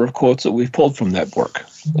a number of quotes that we've pulled from that work.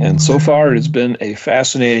 And so far, it has been a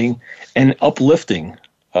fascinating and uplifting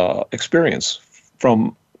experience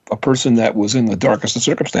from a person that was in the darkest of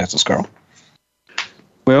circumstances, Carl.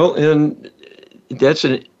 Well, and that's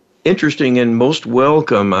an interesting and most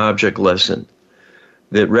welcome object lesson,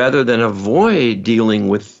 that rather than avoid dealing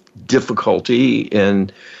with difficulty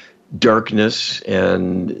and darkness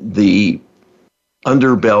and the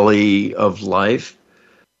underbelly of life,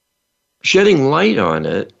 shedding light on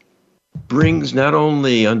it brings not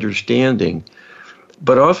only understanding,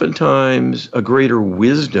 but oftentimes a greater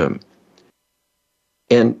wisdom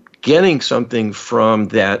and getting something from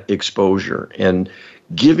that exposure and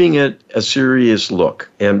giving it a serious look.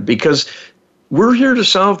 And because we're here to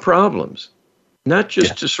solve problems, not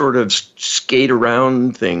just to sort of skate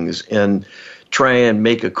around things and try and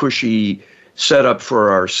make a cushy setup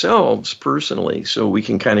for ourselves personally so we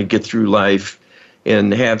can kind of get through life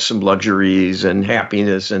and have some luxuries and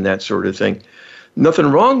happiness and that sort of thing. Nothing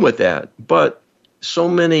wrong with that, but so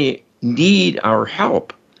many need our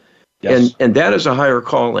help. Yes. And that is a higher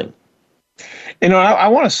calling. You know, I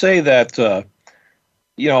want to say that,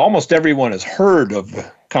 almost everyone has heard of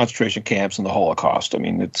concentration camps and the Holocaust. I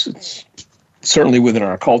mean, it's certainly within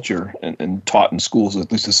our culture and taught in schools,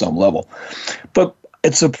 at least to some level. But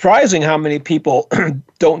it's surprising how many people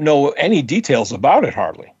don't know any details about it,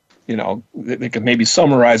 hardly. You know, they could maybe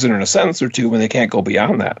summarize it in a sentence or two when they can't go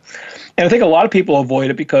beyond that. And I think a lot of people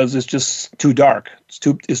avoid it because it's just too dark.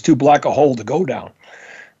 It's too black a hole to go down.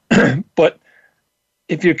 But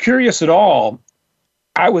if you're curious at all,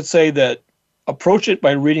 I would say that approach it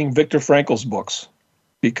by reading Viktor Frankl's books,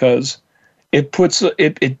 because it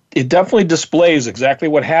definitely displays exactly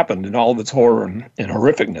what happened in all of its horror and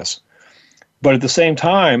horrificness. But at the same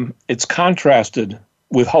time, it's contrasted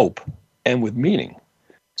with hope and with meaning.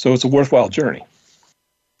 So it's a worthwhile journey.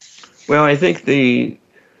 Well, I think the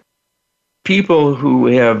people who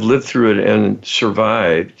have lived through it and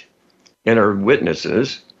survived and are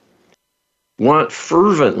witnesses want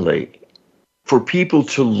fervently for people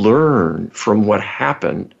to learn from what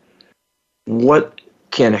happened, what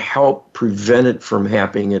can help prevent it from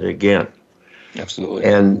happening again. Absolutely.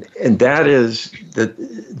 And that is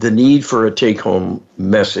the need for a take-home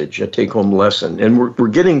message, a take-home lesson. And we're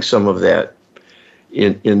getting some of that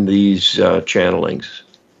in these channelings.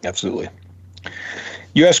 Absolutely.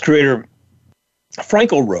 U.S. creator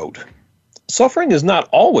Frankl wrote, "Suffering is not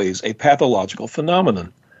always a pathological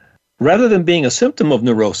phenomenon. Rather than being a symptom of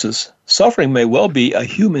neurosis, suffering may well be a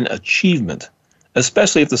human achievement,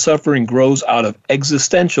 especially if the suffering grows out of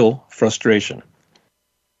existential frustration."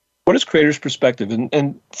 What is Creator's perspective?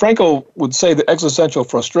 And Frankl would say that existential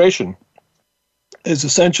frustration is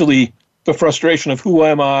essentially the frustration of who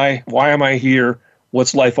am I, why am I here,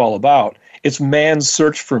 what's life all about? It's man's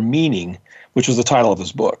search for meaning, which is the title of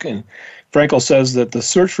his book. And Frankl says that the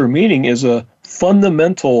search for meaning is a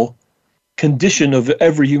fundamental condition of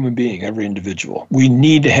every human being, every individual. We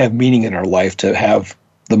need to have meaning in our life to have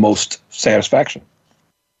the most satisfaction.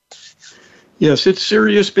 Yes, it's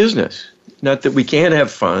serious business. Not that we can't have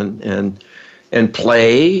fun and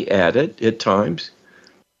play at it at times,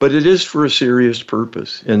 but it is for a serious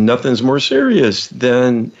purpose. And nothing's more serious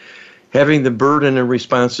than having the burden and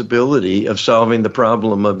responsibility of solving the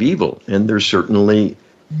problem of evil. And there's certainly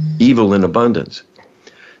evil in abundance.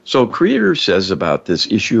 So Creator says about this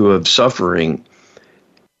issue of suffering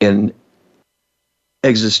and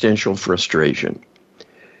existential frustration.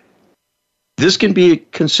 This can be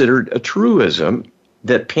considered a truism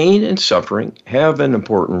that pain and suffering have an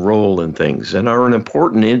important role in things and are an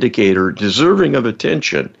important indicator deserving of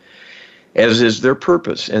attention, as is their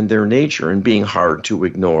purpose and their nature, and being hard to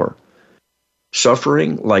ignore.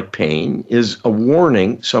 Suffering, like pain, is a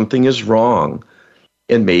warning something is wrong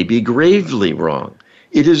and may be gravely wrong.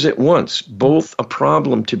 It is at once both a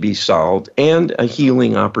problem to be solved and a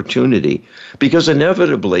healing opportunity, because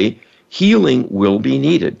inevitably healing will be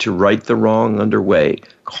needed to right the wrong underway,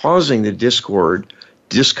 causing the discord,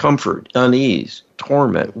 discomfort, unease,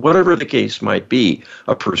 torment, whatever the case might be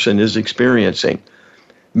a person is experiencing.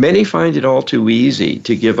 Many find it all too easy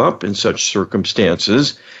to give up in such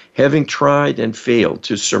circumstances, having tried and failed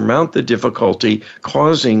to surmount the difficulty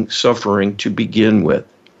causing suffering to begin with.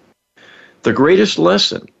 The greatest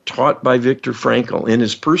lesson taught by Viktor Frankl in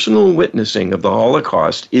his personal witnessing of the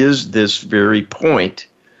Holocaust is this very point,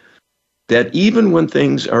 that even when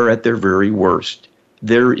things are at their very worst,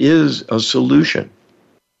 there is a solution.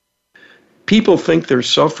 People think their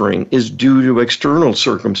suffering is due to external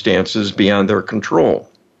circumstances beyond their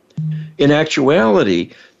control. In actuality,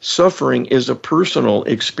 suffering is a personal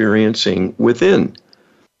experiencing within,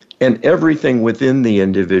 and everything within the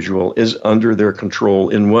individual is under their control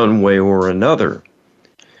in one way or another.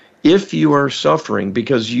 If you are suffering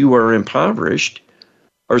because you are impoverished,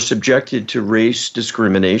 are subjected to race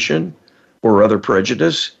discrimination or other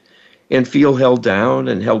prejudice, and feel held down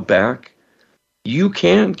and held back, you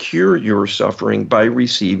can cure your suffering by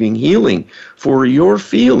receiving healing for your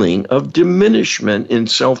feeling of diminishment in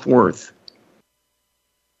self-worth.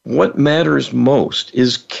 What matters most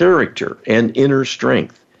is character and inner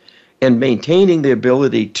strength, and maintaining the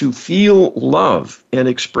ability to feel love and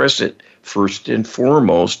express it first and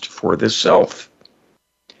foremost for the self.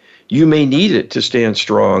 You may need it to stand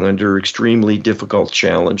strong under extremely difficult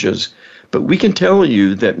challenges, but we can tell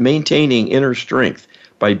you that maintaining inner strength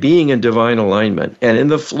by being in divine alignment and in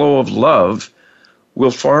the flow of love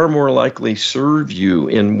will far more likely serve you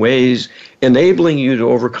in ways enabling you to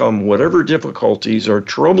overcome whatever difficulties are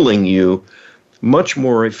troubling you much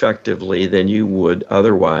more effectively than you would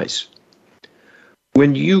otherwise.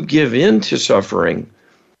 When you give in to suffering,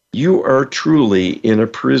 you are truly in a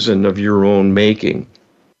prison of your own making.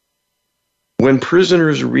 When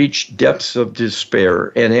prisoners reach depths of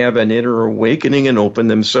despair and have an inner awakening and open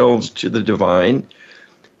themselves to the divine,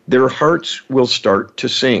 their hearts will start to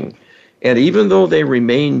sing. And even though they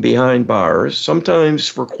remain behind bars, sometimes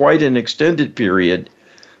for quite an extended period,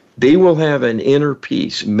 they will have an inner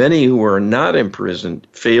peace many who are not imprisoned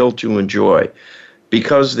fail to enjoy,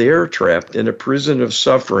 because they are trapped in a prison of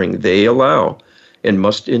suffering they allow and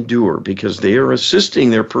must endure because they are assisting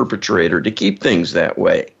their perpetrator to keep things that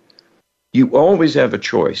way. You always have a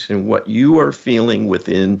choice in what you are feeling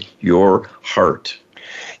within your heart.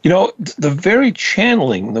 You know, the very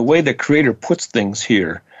channeling, the way the Creator puts things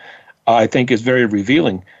here, I think is very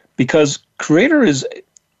revealing, because Creator is,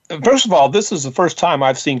 first of all, this is the first time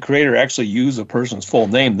I've seen Creator actually use a person's full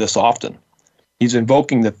name this often. He's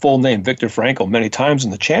invoking the full name, Viktor Frankl, many times in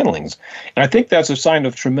the channelings. And I think that's a sign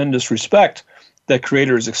of tremendous respect that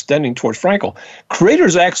Creator is extending towards Frankl. Creator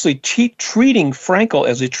is actually treating Frankl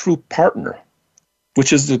as a true partner,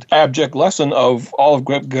 which is the abject lesson of all of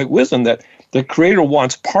great wisdom, that the Creator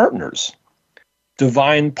wants partners,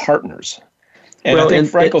 divine partners. And I think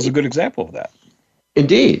Frankl's a good example of that.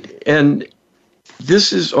 Indeed. And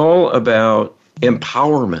this is all about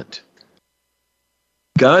empowerment.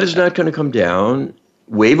 God is not going to come down,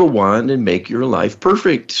 wave a wand, and make your life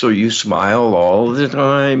perfect so you smile all the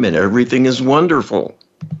time and everything is wonderful.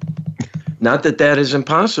 Not that that is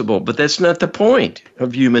impossible, but that's not the point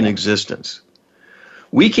of human existence.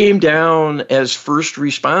 We came down as first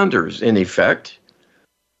responders, in effect,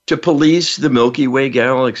 to police the Milky Way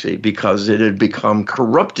galaxy because it had become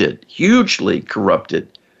corrupted, hugely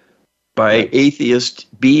corrupted, by atheist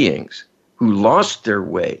beings who lost their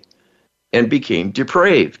way and became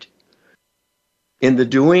depraved. In the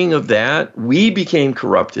doing of that, we became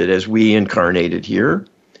corrupted as we incarnated here.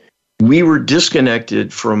 We were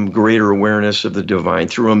disconnected from greater awareness of the divine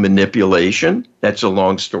through a manipulation. That's a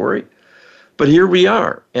long story. But here we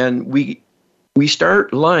are, and we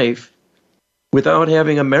start life without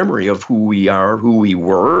having a memory of who we are, who we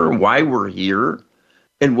were, why we're here,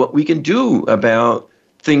 and what we can do about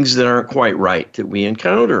things that aren't quite right that we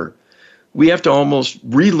encounter. We have to almost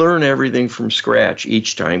relearn everything from scratch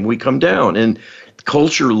each time we come down, and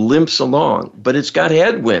culture limps along, but it's got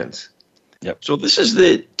headwinds. Yep. So this is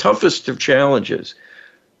the toughest of challenges.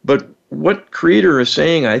 But what Creator is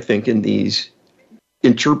saying, I think, in these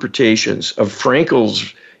interpretations of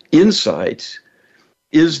Frankl's insights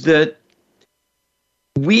is that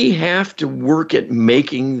we have to work at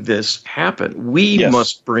making this happen. We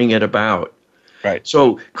must bring it about. Right.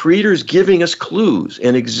 So Creator's giving us clues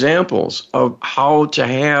and examples of how to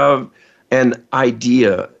have an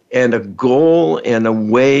idea and a goal and a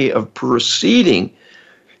way of proceeding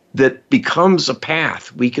that becomes a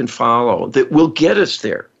path we can follow that will get us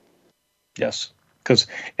there. Yes.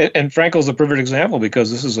 And Frankl's a perfect example,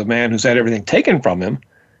 because this is a man who's had everything taken from him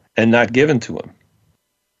and not given to him.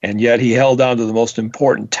 And yet he held on to the most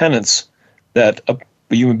important tenets that a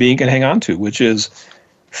human being can hang on to, which is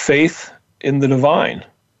faith in the divine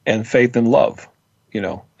and faith in love,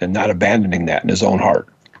 and not abandoning that in his own heart.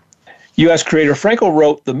 U.S. Creator Frankl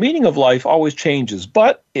wrote, "The meaning of life always changes,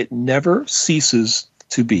 but it never ceases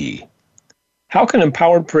to be." How can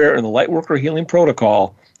empowered prayer and the Lightworker Healing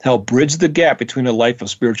Protocol help bridge the gap between a life of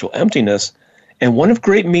spiritual emptiness and one of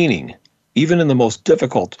great meaning, even in the most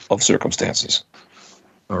difficult of circumstances?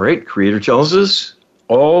 All right, Creator tells us,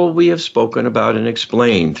 all we have spoken about and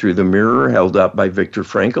explained through the mirror held up by Viktor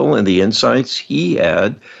Frankl and the insights he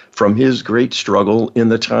had from his great struggle in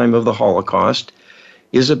the time of the Holocaust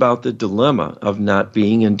is about the dilemma of not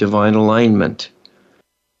being in divine alignment.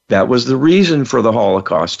 That was the reason for the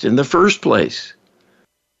Holocaust in the first place.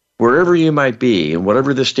 Wherever you might be, and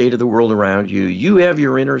whatever the state of the world around you, you have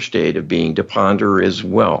your inner state of being to ponder as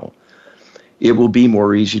well. It will be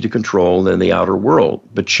more easy to control than the outer world,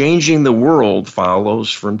 but changing the world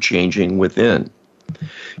follows from changing within.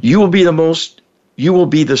 You will be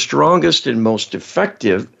the strongest and most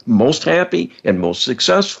effective, most happy, and most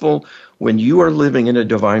successful when you are living in a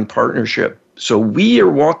divine partnership. So we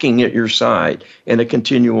are walking at your side and a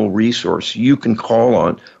continual resource you can call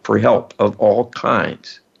on for help of all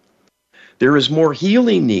kinds. There is more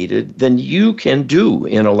healing needed than you can do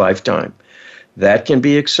in a lifetime. That can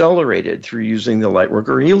be accelerated through using the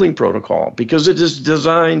Lightworker Healing Protocol, because it is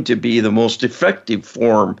designed to be the most effective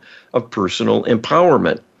form of personal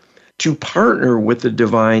empowerment, to partner with the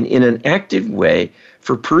divine in an active way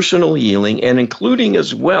for personal healing, and including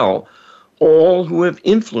as well all who have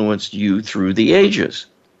influenced you through the ages.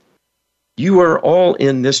 You are all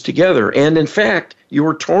in this together, and in fact,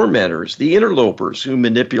 your tormentors, the interlopers who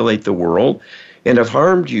manipulate the world and have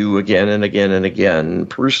harmed you again and again and again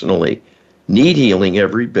personally, need healing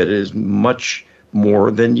every bit as much more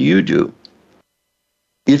than you do.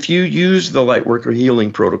 If you use the Lightworker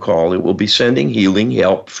Healing Protocol, it will be sending healing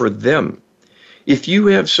help for them. If you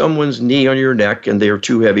have someone's knee on your neck and they are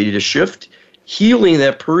too heavy to shift, healing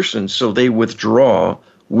that person so they withdraw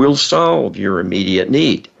will solve your immediate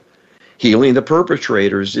need. Healing the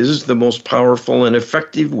perpetrators is the most powerful and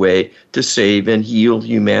effective way to save and heal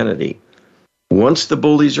humanity. Once the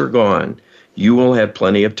bullies are gone, you will have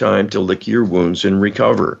plenty of time to lick your wounds and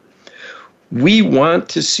recover. We want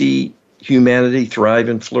to see humanity thrive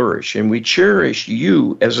and flourish, and we cherish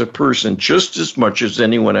you as a person just as much as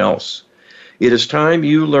anyone else. It is time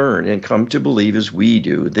you learn and come to believe, as we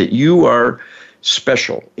do, that you are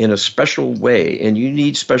special in a special way, and you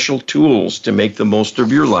need special tools to make the most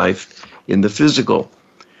of your life in the physical.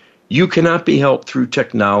 You cannot be helped through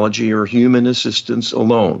technology or human assistance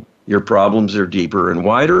alone. Your problems are deeper and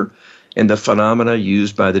wider, and the phenomena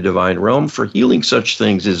used by the divine realm for healing such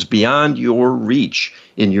things is beyond your reach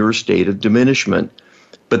in your state of diminishment.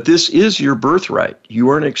 But this is your birthright. You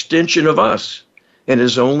are an extension of us, and it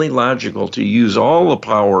is only logical to use all the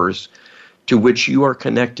powers to which you are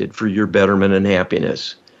connected for your betterment and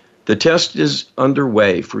happiness. The test is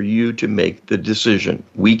underway for you to make the decision.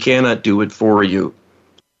 We cannot do it for you.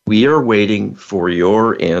 We are waiting for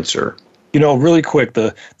your answer. Really quick,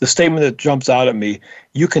 the statement that jumps out at me,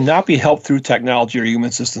 you cannot be helped through technology or human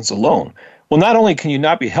assistance alone. Well, not only can you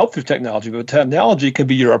not be helped through technology, but technology can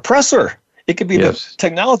be your oppressor. It could be the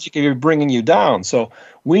technology can be bringing you down. So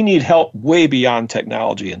we need help way beyond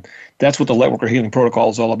technology, and that's what the Lightworker Healing Protocol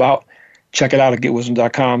is all about. Check it out at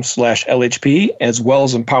getwisdom.com/LHP, as well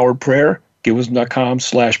as Empowered Prayer,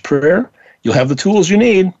 getwisdom.com/prayer. You'll have the tools you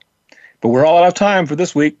need. But we're all out of time for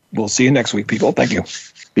this week. We'll see you next week, people. Thank you.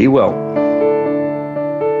 Be well.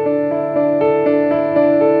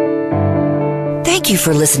 Thank you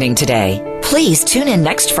for listening today. Please tune in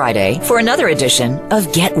next Friday for another edition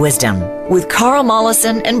of Get Wisdom with Carl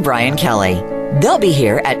Mollison and Brian Kelly. They'll be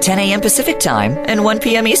here at 10 a.m. Pacific Time and 1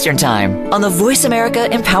 p.m. Eastern Time on the Voice America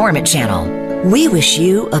Empowerment Channel. We wish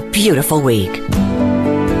you a beautiful week.